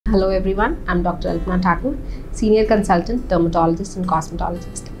Hello everyone, I'm Dr. Alpna Thakur, Senior Consultant, Dermatologist and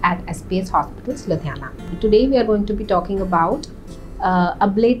Cosmetologist at SPS Hospitals, Ludhiana. Today we are going to be talking about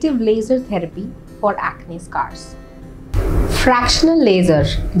ablative laser therapy for acne scars. Fractional laser,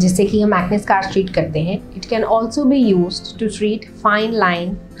 जिससे कि हम acne scars treat करते हैं, it can also be used to treat fine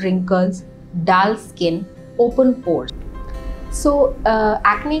line, wrinkles, dull skin, open pores. So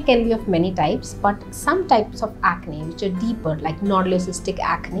acne can be of many types, but some types of acne which are deeper, like nodulocystic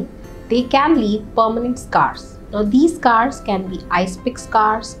acne, they can leave permanent scars. Now these scars can be ice pick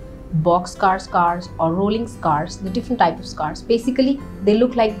scars, box scars or rolling scars, the different type of scars. Basically they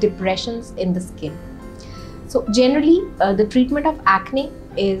look like depressions in the skin. So generally the treatment of acne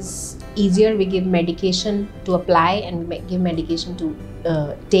is easier. We give medication to apply and give medication to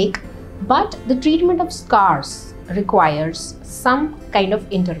take, but the treatment of scars requires some kind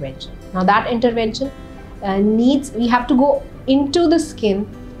of intervention. Now that intervention we have to go into the skin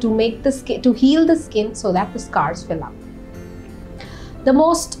to heal the skin so that the scars fill up.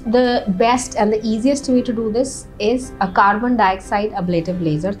 The best and the easiest way to do this is a carbon dioxide ablative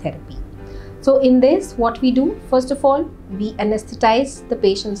laser therapy. So in this, what we do, first of all, we anesthetize the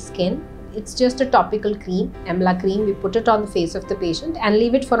patient's skin. It's just a topical cream, amla cream. We put it on the face of the patient and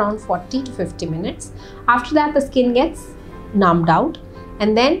leave it for around 40 to 50 minutes. After that, the skin gets numbed out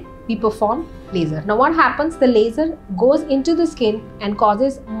and then we perform laser. Now what happens? The laser goes into the skin and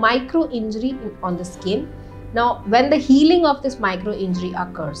causes micro injury on the skin. Now when the healing of this micro injury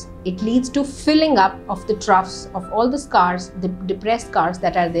occurs, it leads to filling up of the troughs of all the scars, the depressed scars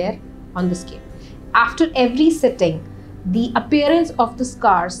that are there on the skin. After every sitting, the appearance of the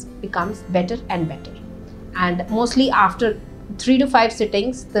scars becomes better and better, and mostly after 3 to 5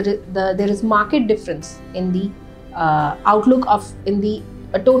 sittings there is marked difference in the total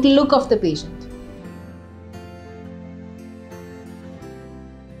look of the patient.